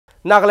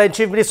Nagaland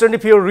Chief Minister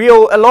Nipio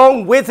Rio,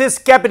 along with his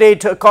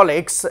cabinet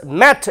colleagues,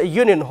 met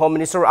Union Home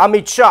Minister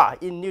Amit Shah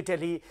in New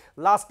Delhi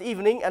last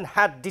evening and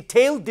had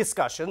detailed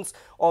discussions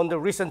on the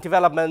recent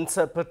developments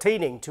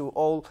pertaining to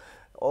all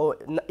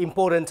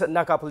important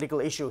Naga political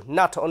issue.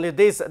 Not only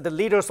this, the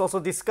leaders also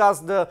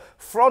discussed the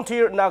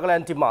frontier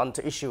Nagaland demand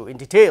issue in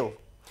detail.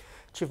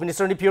 Chief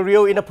Minister Nipio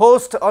Rio, in a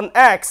post on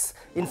X,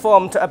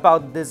 informed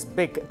about this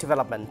big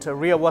development.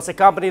 Rio was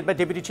accompanied by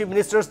Deputy Chief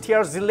Ministers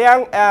T.R.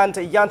 Ziliang and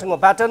Yantang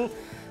Obatan,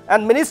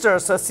 and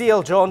Ministers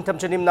C.L. John,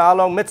 Temchenim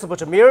Naalong,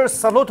 Mitsubutamir,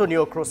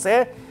 Salotonio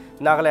Crose.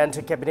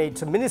 Nagaland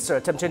Cabinet Minister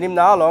Temchenim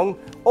Naalong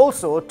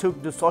also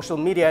took to social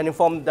media and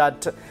informed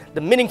that the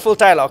meaningful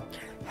dialogue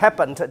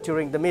happened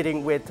during the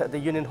meeting with the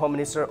Union Home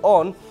Minister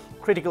on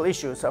critical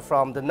issues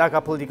from the Naga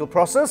political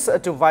process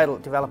to vital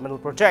developmental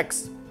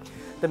projects.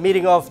 The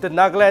meeting of the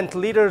Nagaland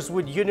leaders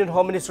with Union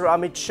Home Minister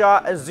Amit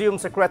Shah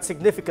assumes a great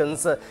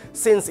significance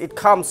since it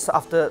comes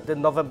after the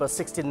November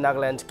 16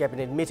 Nagaland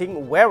cabinet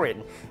meeting,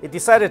 wherein it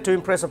decided to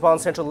impress upon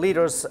central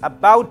leaders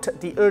about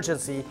the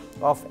urgency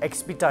of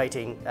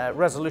expediting a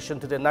resolution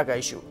to the Naga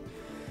issue.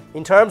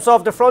 In terms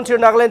of the frontier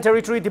Nagaland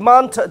territory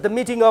demand, the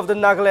meeting of the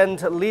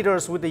Nagaland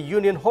leaders with the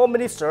Union Home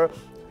Minister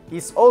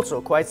is also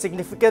quite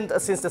significant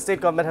since the state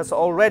government has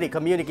already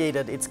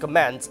communicated its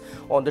comments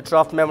on the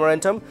draft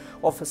memorandum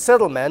of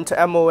settlement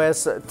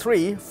MOS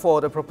 3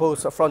 for the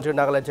proposed frontier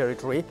Nagaland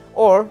territory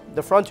or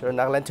the frontier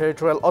Nagaland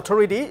territorial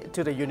authority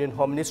to the Union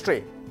Home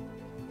Ministry.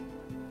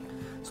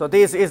 So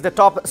this is the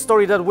top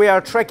story that we are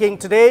tracking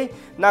today.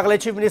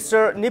 Nagaland Chief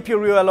Minister Nipio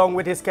Rio, along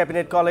with his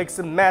cabinet colleagues,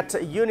 met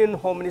Union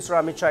Home Minister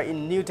Amit Shah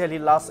in New Delhi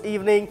last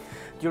evening,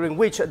 during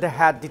which they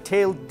had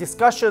detailed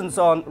discussions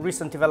on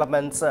recent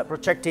developments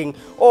projecting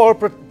or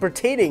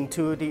pertaining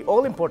to the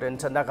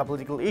all-important Naga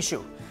political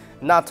issue.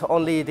 Not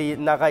only the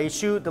Naga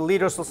issue, the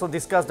leaders also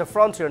discussed the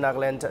frontier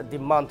Nagaland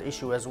demand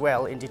issue as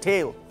well in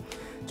detail.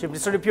 Chief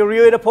Minister Nipio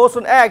Rio, in a post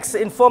on X,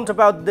 informed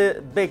about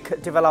the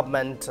big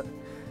development.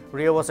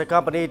 Rio was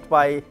accompanied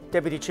by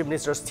Deputy Chief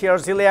Ministers T.R.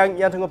 Ziliang,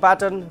 Yantang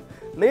Obatan,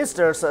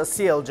 Ministers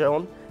C.L.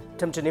 John,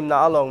 Temchenim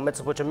Naalong,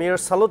 Mitsubutamir,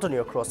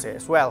 Salotonio Crose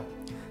as well.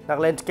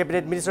 Nagaland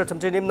Cabinet Minister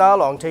Temchenim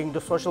Naalong, taking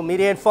to social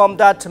media, informed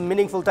that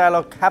meaningful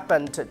dialogue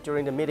happened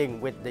during the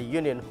meeting with the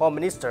Union Home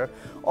Minister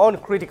on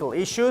critical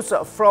issues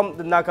from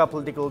the Naga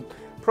political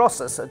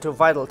process to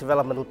vital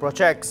developmental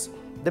projects.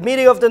 The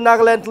meeting of the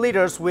Nagaland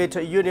leaders with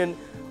Union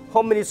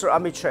Home Minister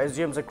Amit Shah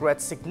assumes a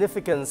great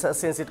significance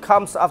since it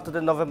comes after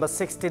the November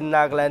 16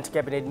 Nagaland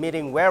cabinet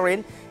meeting,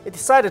 wherein it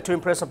decided to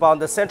impress upon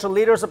the central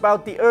leaders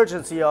about the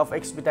urgency of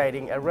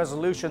expediting a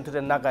resolution to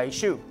the Naga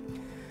issue.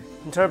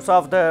 In terms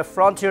of the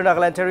frontier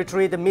Nagaland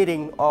territory, the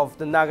meeting of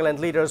the Nagaland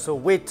leaders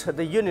with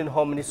the Union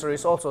Home Minister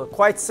is also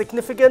quite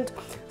significant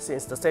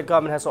since the state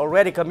government has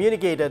already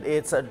communicated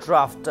its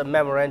draft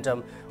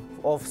memorandum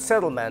of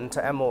settlement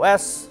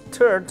MOS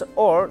 3rd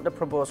or the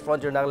proposed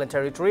frontier Nagaland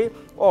territory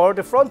or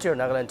the frontier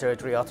Nagaland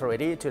territory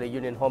authority to the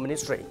Union Home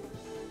Ministry.